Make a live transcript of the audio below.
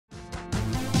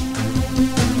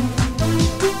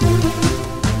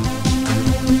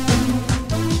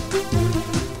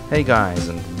Hey guys,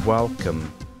 and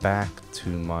welcome back to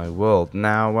my world.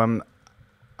 Now,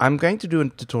 I'm going to do a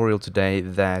tutorial today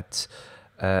that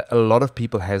a lot of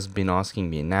people has been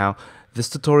asking me. Now, this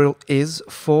tutorial is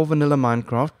for vanilla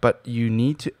Minecraft, but you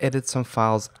need to edit some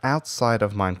files outside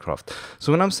of Minecraft.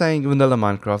 So when I'm saying vanilla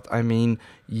Minecraft, I mean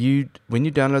when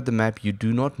you download the map, you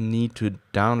do not need to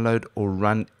download or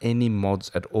run any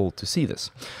mods at all to see this.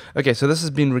 Okay, so this has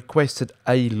been requested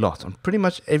a lot. On pretty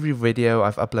much every video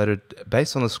I've uploaded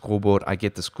based on the scoreboard, I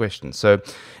get this question. So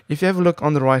if you have a look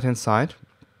on the right hand side,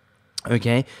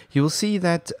 okay, you will see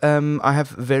that I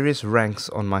have various ranks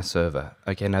on my server.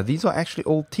 Okay, now these are actually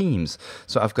all teams.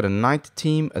 So I've got a knight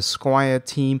team, a squire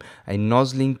team, a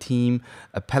nosling team,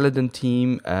 a paladin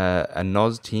team, a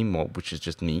nos team, which is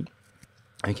just me.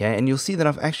 Okay, and you'll see that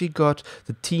I've actually got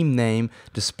the team name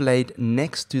displayed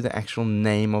next to the actual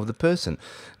name of the person.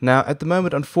 Now, at the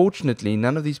moment, unfortunately,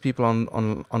 none of these people are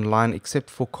online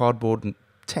except for Cardboard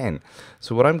 10.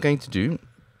 So what I'm going to do,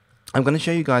 I'm going to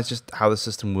show you guys just how the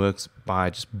system works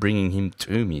by just bringing him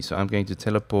to me. So I'm going to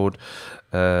teleport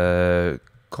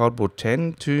Cardboard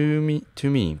 10 to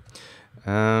me.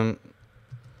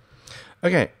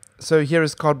 Okay, so here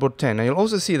is Cardboard 10. Now you'll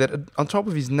also see that on top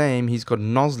of his name, he's got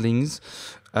Noslings,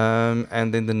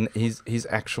 and then his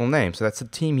actual name. So that's the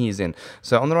team he's in.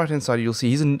 So on the right hand side, you'll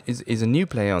see he's a new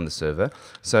player on the server.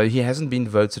 So he hasn't been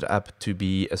voted up to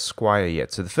be a squire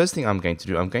yet. So the first thing I'm going to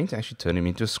do, I'm going to actually turn him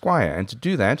into a squire. And to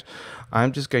do that,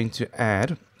 I'm just going to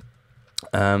add,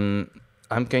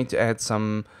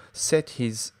 set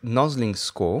his Nosling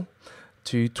score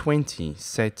to 20.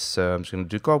 So I'm just going to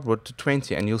do Cardboard to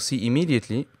 20, and you'll see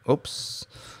immediately, oops,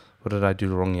 what did I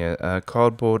do wrong here?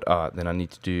 Cardboard, then I need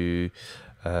to do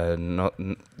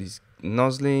these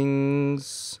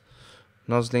Noslings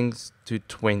to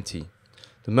 20.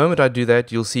 The moment I do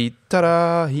that, you'll see,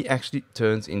 ta-da, he actually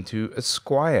turns into a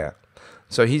squire.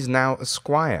 So he's now a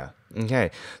squire.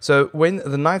 Okay, so when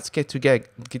the knights get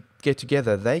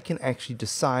together, they can actually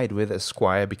decide whether a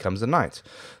squire becomes a knight.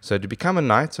 So to become a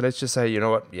knight, so let's just say, you know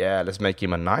what, yeah, let's make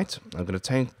him a knight. I'm going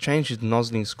to change his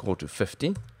Nosling score to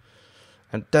 50.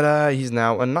 And ta-da, he's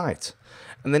now a knight.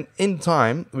 And then in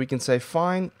time, we can say,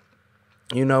 fine,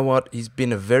 you know what, he's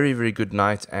been a very, very good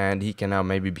knight, and he can now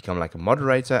maybe become like a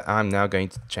moderator. I'm now going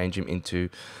to change him into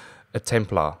a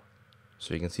Templar.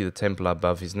 So you can see the Templar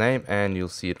above his name, and you'll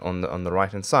see it on the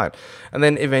right hand side. And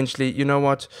then eventually, you know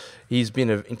what, he's been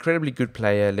an incredibly good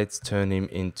player. Let's turn him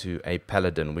into a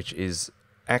Paladin, which is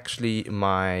actually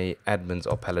my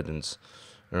admins are Paladins.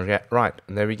 Okay, right,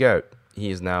 and there we go.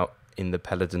 He is now in the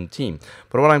Paladin team.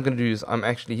 But what I'm going to do is, I'm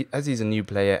actually, as he's a new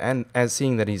player, and as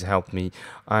seeing that he's helped me,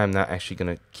 I am now actually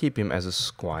going to keep him as a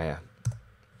squire.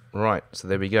 Right, so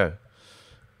there we go.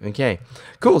 Okay,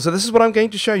 cool. So this is what I'm going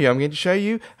to show you. I'm going to show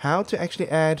you how to actually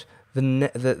add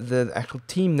the actual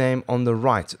team name on the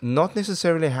right. Not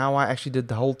necessarily how I actually did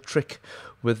the whole trick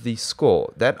with the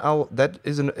score. It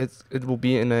will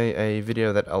be in a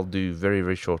video that I'll do very,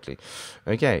 very shortly.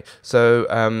 Okay,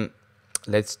 so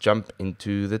let's jump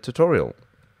into the tutorial.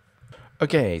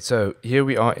 Okay, so here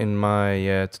we are in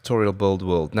my tutorial build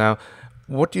world. Now,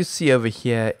 what you see over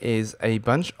here is a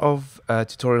bunch of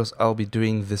tutorials I'll be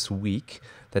doing this week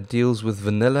that deals with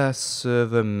vanilla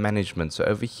server management. So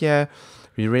over here,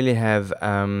 we really have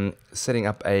setting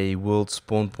up a world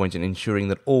spawn point and ensuring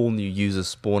that all new users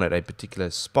spawn at a particular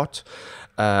spot.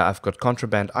 I've got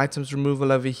contraband items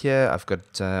removal over here. I've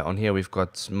got on here we've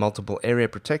got multiple area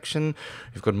protection.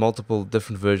 We've got multiple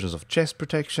different versions of chest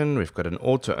protection. We've got an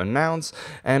auto announce,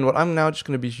 and what I'm now just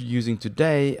going to be using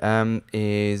today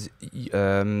is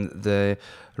the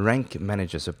rank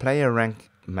manager. So player rank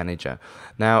manager.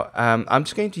 Now I'm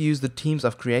just going to use the teams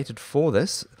I've created for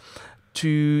this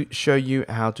to show you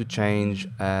how to change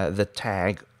the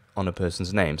tag on a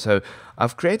person's name. So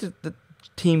I've created the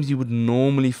teams you would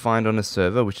normally find on a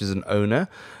server, which is an owner,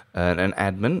 an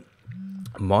admin,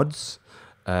 mods,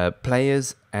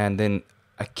 players, and then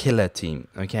a killer team.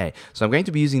 Okay, so I'm going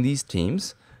to be using these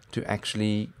teams to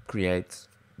actually create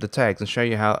the tags and show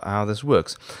you how this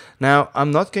works. Now,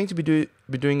 I'm not going to be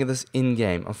doing this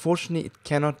in-game. Unfortunately, it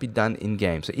cannot be done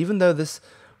in-game. So even though this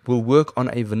will work on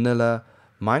a vanilla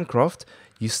Minecraft,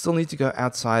 you still need to go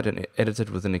outside and edit it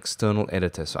with an external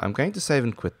editor. So I'm going to save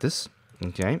and quit this.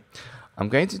 Okay, I'm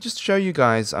going to just show you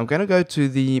guys. I'm going to go to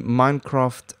the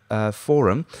Minecraft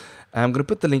forum, and I'm going to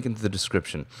put the link into the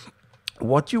description.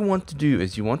 What you want to do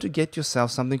is you want to get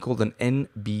yourself something called an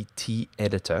NBT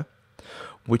editor,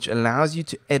 which allows you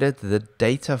to edit the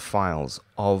data files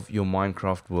of your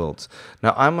Minecraft worlds.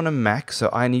 Now, I'm on a Mac,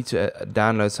 so I need to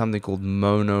download something called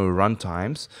Mono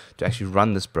Runtimes to actually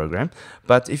run this program.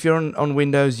 But if you're on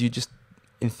Windows, you just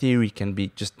in theory, can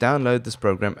be just download this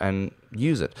program and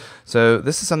use it. So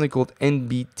this is something called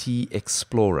NBT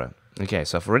Explorer. Okay,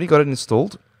 so I've already got it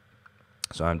installed.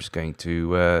 So I'm just going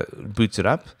to boot it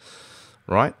up.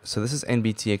 Right, so this is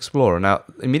NBT Explorer. Now,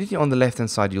 immediately on the left-hand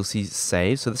side, you'll see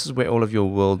Save. So this is where all of your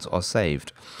worlds are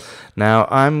saved. Now,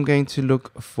 I'm going to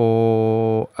look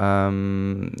for,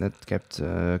 let's get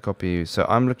copy. So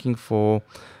I'm looking for,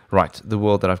 right, the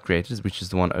world that I've created, which is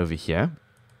the one over here.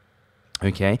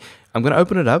 Okay, I'm going to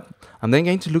open it up. I'm then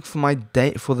going to look for my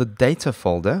the data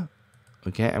folder.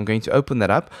 Okay, I'm going to open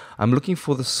that up. I'm looking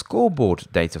for the scoreboard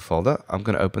data folder. I'm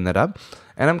going to open that up,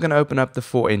 and I'm going to open up the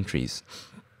 4 entries.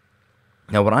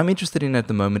 Now, what I'm interested in at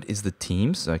the moment is the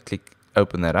teams. So I click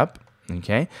open that up.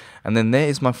 Okay, and then there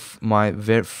is my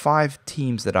 5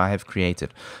 teams that I have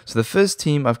created. So the first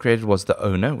team I've created was the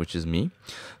owner, which is me.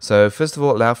 So first of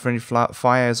all, allow friendly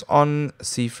fires on,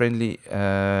 see friendly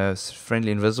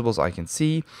invisibles I can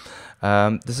see.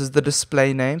 This is the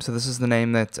display name. So this is the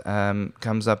name that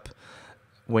comes up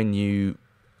when you're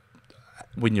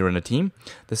in a team.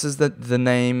 This is the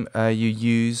name you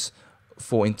use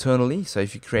for internally. So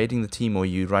if you're creating the team or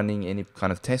you're running any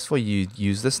kind of test for, you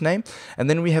use this name. And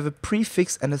then we have a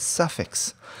prefix and a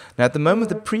suffix. Now at the moment,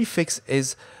 the prefix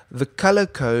is the color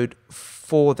code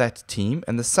for that team,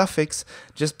 and the suffix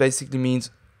just basically means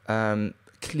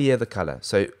clear the color.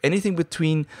 So anything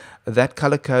between that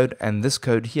color code and this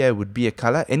code here would be a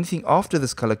color. Anything after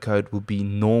this color code will be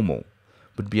normal,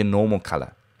 would be a normal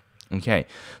color. Okay,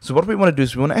 so what we want to do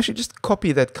is we want to actually just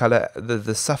copy that color,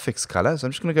 the suffix color. So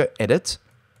I'm just going to go edit.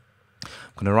 I'm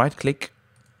going to right click.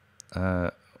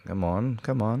 Come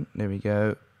on. There we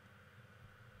go.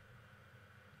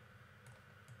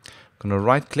 I'm going to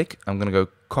right click. I'm going to go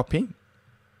copy.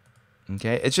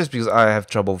 Okay, it's just because I have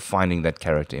trouble finding that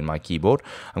character in my keyboard.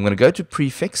 I'm going to go to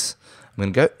prefix. I'm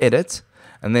going to go edit.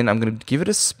 And then I'm going to give it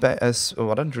a space.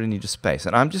 Oh, I don't really need a space.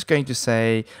 And I'm just going to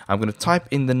say, I'm going to type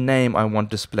in the name I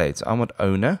want displayed. So I want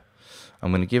owner.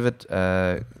 I'm going to give it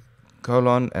a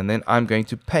colon. And then I'm going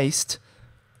to paste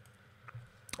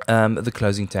the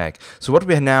closing tag. So what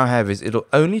we now have is it'll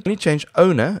only change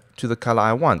owner to the color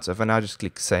I want. So if I now just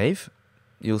click save,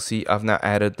 you'll see I've now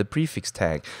added the prefix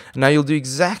tag. And now you'll do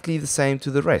exactly the same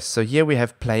to the rest. So here we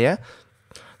have player.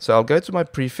 So I'll go to my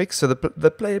prefix. So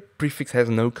the player prefix has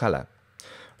no color.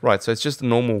 Right, so it's just a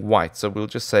normal white. So we'll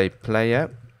just say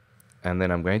player, and then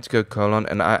I'm going to go colon,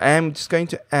 and I am just going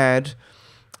to add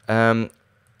the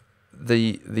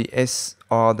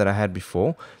SR that I had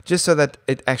before, just so that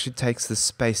it actually takes the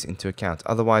space into account.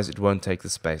 Otherwise, it won't take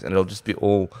the space, and it'll just be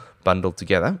all bundled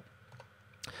together.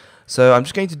 So I'm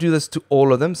just going to do this to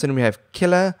all of them. So then we have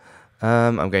killer.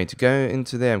 I'm going to go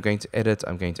into there. I'm going to edit.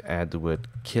 I'm going to add the word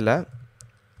killer.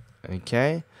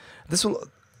 Okay, this will.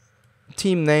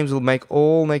 Team names will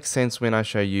make sense when I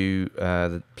show you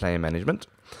the player management.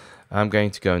 I'm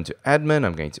going to go into admin.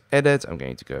 I'm going to edit. I'm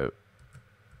going to go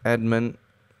admin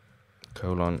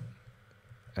colon,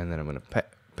 and then I'm going to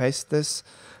paste this.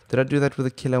 Did I do that with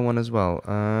the killer one as well?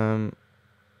 No,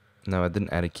 I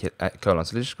didn't add a colon.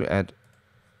 So let's just go add.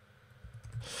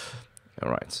 All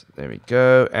right, there we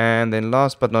go. And then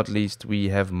last but not least, we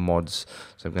have mods.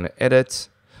 So I'm going to edit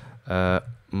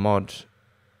mod.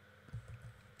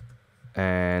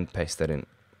 And paste that in.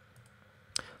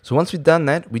 So once we've done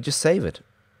that, we just save it.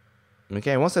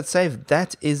 Okay, once that's saved,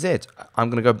 that is it. I'm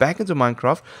going to go back into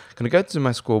Minecraft. I'm going to go to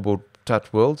my scoreboard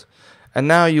touch world, and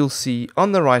now you'll see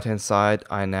on the right hand side,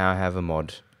 I now have a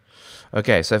mod.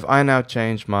 Okay, so if I now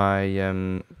change my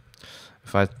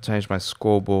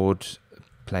scoreboard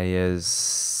players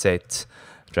set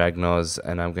Dragnos,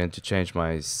 and I'm going to change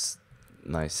my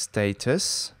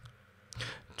status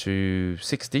to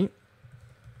 60.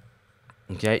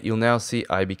 Okay, you'll now see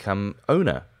I become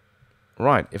owner.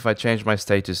 Right, if I change my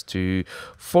status to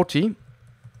 40,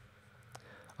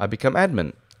 I become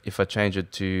admin. If I change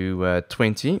it to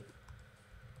 20,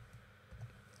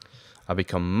 I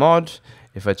become mod.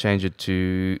 If I change it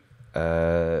to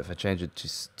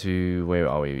where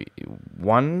are we?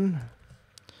 1.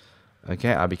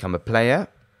 Okay, I become a player.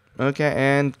 Okay,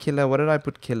 and killer. What did I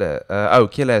put? Killer.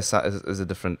 Killer is a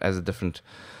different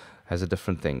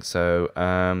thing. So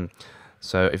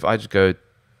so if I just go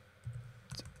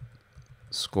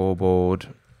scoreboard,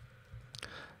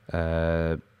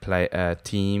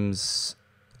 teams,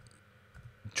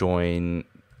 join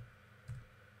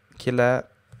killer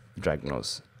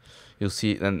Dragnos, you'll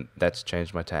see then that's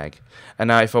changed my tag. And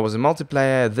now if I was a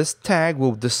multiplayer, this tag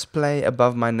will display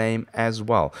above my name as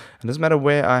well. It doesn't matter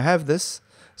where I have this.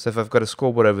 So if I've got a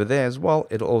scoreboard over there as well,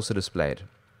 it'll also display it.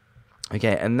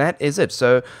 Okay, and that is it.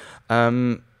 So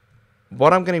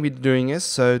what I'm going to be doing is,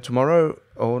 so tomorrow,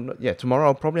 tomorrow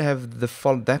I'll probably have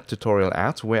that tutorial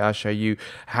out where I show you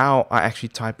how I actually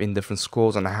type in different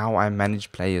scores and how I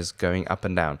manage players going up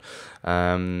and down.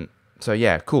 So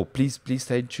yeah, cool. Please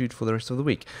stay tuned for the rest of the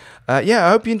week. Yeah, I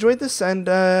hope you enjoyed this, and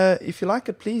if you like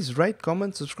it, please rate,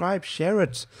 comment, subscribe, share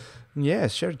it. Yeah,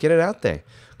 share it, get it out there.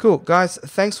 Cool, guys.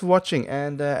 Thanks for watching,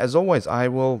 and as always, I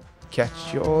will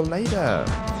catch you all later.